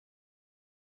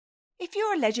If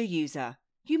you're a Ledger user,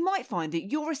 you might find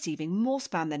that you're receiving more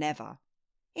spam than ever.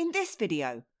 In this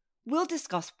video, we'll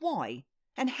discuss why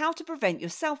and how to prevent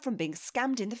yourself from being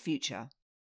scammed in the future.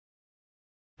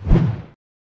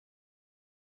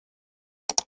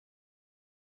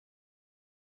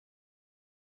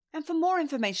 And for more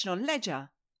information on Ledger,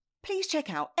 please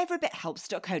check out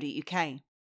everybithelps.co.uk.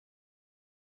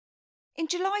 In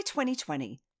July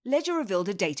 2020, Ledger revealed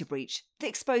a data breach that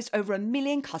exposed over 1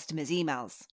 million customers'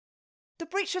 emails. The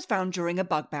breach was found during a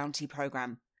bug bounty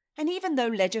program, and even though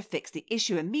Ledger fixed the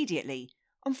issue immediately,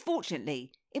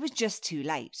 unfortunately, it was just too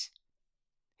late.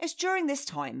 As during this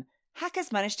time,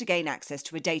 hackers managed to gain access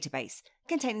to a database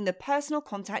containing the personal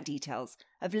contact details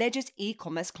of Ledger's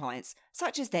e-commerce clients,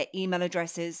 such as their email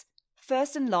addresses,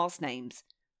 first and last names,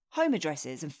 home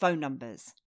addresses and phone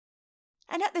numbers.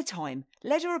 And at the time,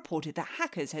 Ledger reported that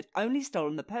hackers had only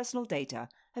stolen the personal data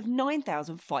of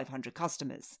 9,500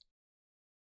 customers.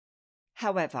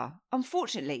 However,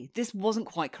 unfortunately, this wasn't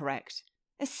quite correct,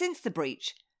 as since the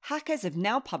breach, hackers have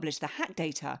now published the hacked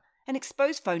data and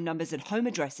exposed phone numbers and home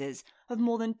addresses of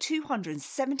more than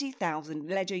 270,000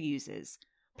 Ledger users,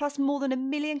 plus more than 1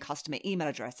 million customer email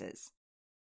addresses.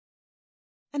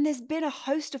 And there's been a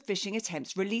host of phishing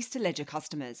attempts released to Ledger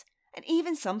customers, and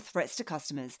even some threats to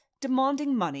customers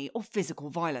demanding money or physical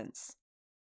violence.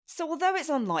 So although it's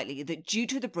unlikely that due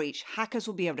to the breach hackers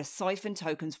will be able to siphon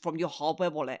tokens from your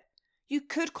hardware wallet, you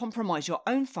could compromise your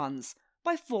own funds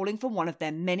by falling for one of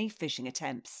their many phishing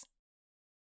attempts.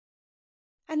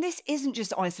 And this isn't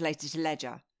just isolated to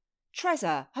Ledger.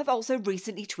 Trezor have also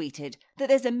recently tweeted that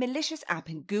there's a malicious app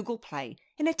in Google Play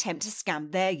in an attempt to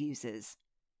scam their users.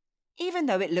 Even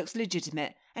though it looks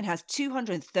legitimate and has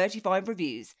 235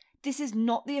 reviews, this is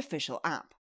not the official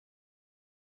app.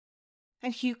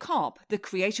 And Hugh Karp, the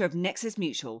creator of Nexus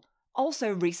Mutual,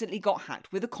 also recently got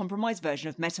hacked with a compromised version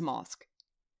of MetaMask.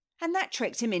 And that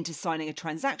tricked him into signing a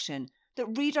transaction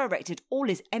that redirected all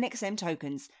his NXM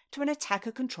tokens to an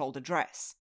attacker-controlled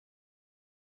address.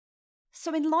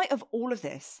 So in light of all of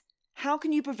this, how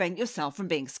can you prevent yourself from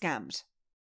being scammed?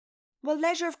 Well,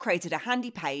 Ledger have created a handy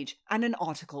page and an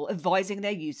article advising their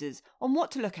users on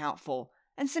what to look out for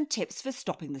and some tips for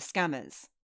stopping the scammers.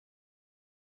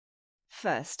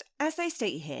 First, as they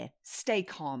state here, stay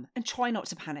calm and try not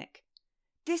to panic.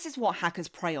 This is what hackers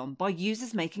prey on by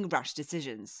users making rash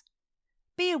decisions.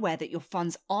 Be aware that your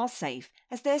funds are safe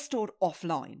as they're stored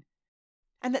offline,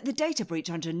 and that the data breach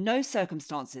under no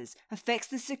circumstances affects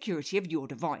the security of your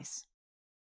device.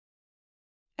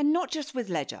 And not just with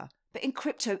Ledger, but in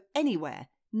crypto anywhere,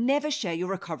 never share your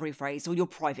recovery phrase or your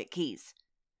private keys.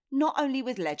 Not only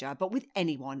with Ledger, but with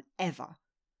anyone ever.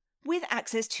 With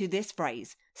access to this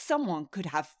phrase, someone could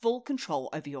have full control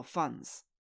over your funds.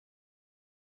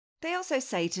 They also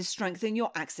say to strengthen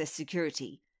your access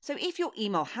security, so if your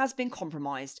email has been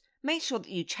compromised, make sure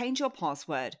that you change your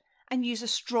password and use a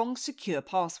strong, secure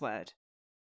password.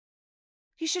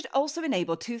 You should also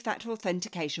enable two-factor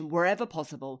authentication wherever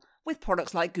possible with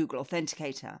products like Google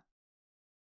Authenticator.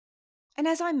 And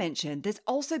as I mentioned, there's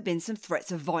also been some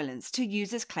threats of violence to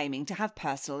users claiming to have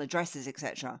personal addresses,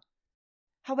 etc.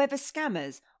 However,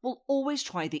 scammers will always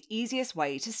try the easiest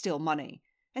way to steal money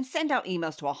and send out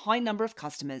emails to a high number of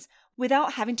customers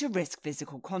without having to risk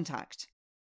physical contact.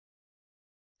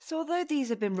 So although these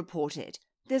have been reported,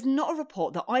 there's not a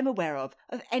report that I'm aware of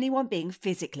anyone being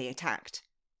physically attacked.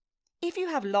 If you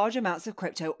have large amounts of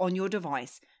crypto on your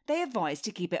device, they advise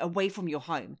to keep it away from your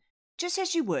home, just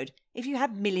as you would if you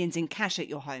had millions in cash at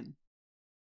your home.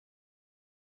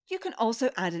 You can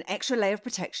also add an extra layer of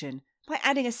protection by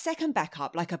adding a second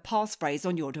backup like a passphrase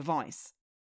on your device.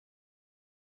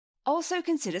 Also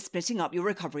consider splitting up your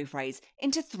recovery phrase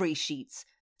into 3 sheets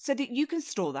so that you can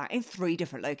store that in 3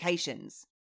 different locations.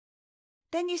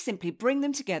 Then you simply bring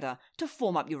them together to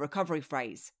form up your recovery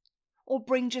phrase, or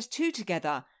bring just 2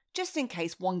 together just in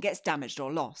case one gets damaged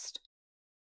or lost.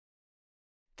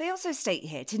 They also state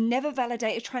here to never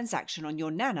validate a transaction on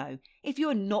your Nano if you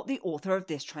are not the author of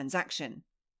this transaction.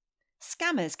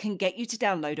 Scammers can get you to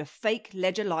download a fake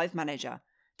Ledger Live Manager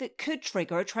that could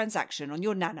trigger a transaction on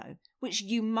your Nano, which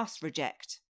you must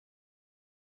reject.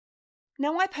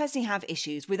 Now, I personally have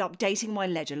issues with updating my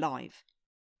Ledger Live,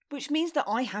 which means that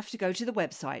I have to go to the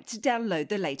website to download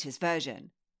the latest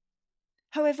version.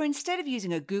 However, instead of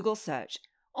using a Google search,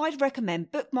 I'd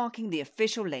recommend bookmarking the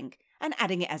official link and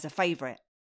adding it as a favourite.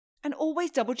 And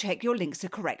always double check your links are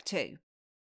correct too.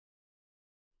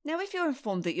 Now, if you're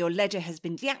informed that your Ledger has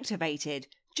been deactivated,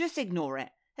 just ignore it,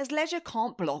 as Ledger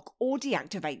can't block or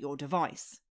deactivate your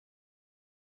device.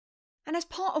 And as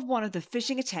part of one of the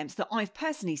phishing attempts that I've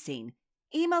personally seen,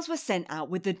 emails were sent out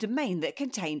with the domain that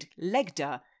contained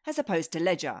Legda as opposed to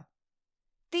Ledger.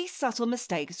 These subtle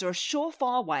mistakes are a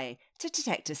surefire way to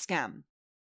detect a scam.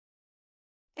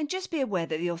 And just be aware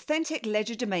that the authentic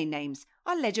Ledger domain names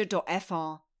are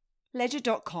ledger.fr,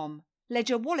 ledger.com,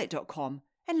 ledgerwallet.com,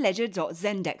 and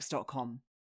ledger.zendex.com.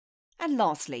 And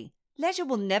lastly, Ledger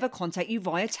will never contact you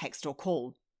via text or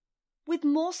call. With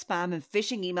more spam and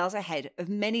phishing emails ahead of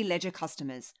many Ledger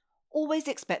customers, always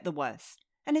expect the worst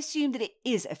and assume that it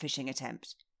is a phishing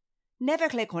attempt. Never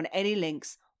click on any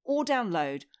links or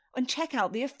download, and check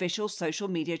out the official social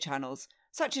media channels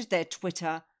such as their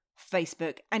Twitter,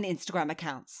 Facebook, and Instagram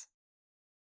accounts.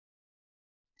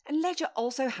 And Ledger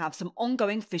also have some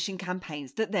ongoing phishing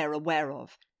campaigns that they're aware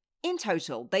of. In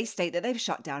total, they state that they've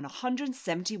shut down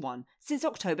 171 since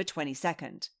October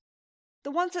 22nd.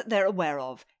 The ones that they're aware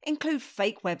of include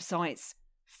fake websites,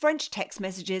 French text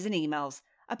messages and emails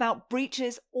about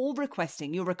breaches or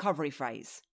requesting your recovery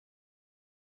phrase.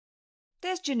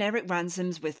 There's generic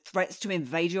ransoms with threats to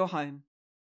invade your home.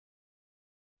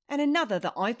 And another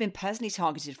that I've been personally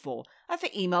targeted for are for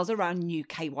emails around new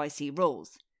KYC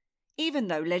rules, even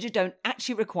though Ledger don't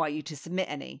actually require you to submit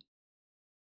any.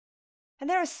 And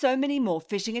there are so many more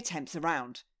phishing attempts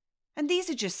around, and these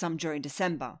are just some during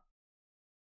December.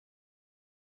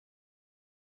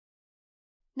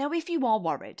 Now, if you are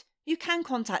worried, you can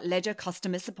contact Ledger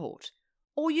customer support,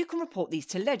 or you can report these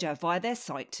to Ledger via their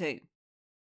site too.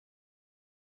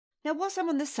 Now, whilst I'm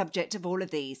on the subject of all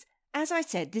of these, as I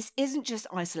said, this isn't just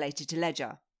isolated to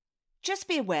Ledger. Just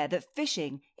be aware that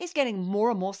phishing is getting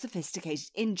more and more sophisticated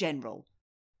in general.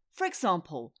 For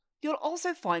example, you'll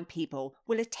also find people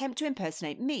will attempt to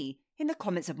impersonate me in the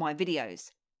comments of my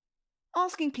videos,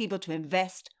 asking people to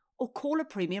invest or call a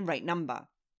premium rate number.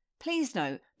 Please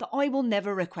note that I will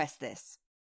never request this.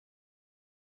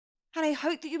 And I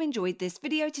hope that you enjoyed this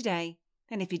video today,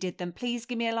 and if you did, then please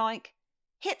give me a like,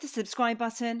 hit the subscribe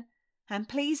button, and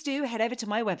please do head over to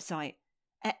my website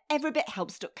at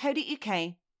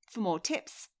everybithelps.co.uk for more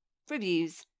tips,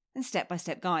 reviews, and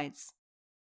step-by-step guides.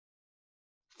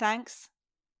 Thanks,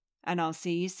 and I'll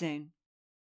see you soon.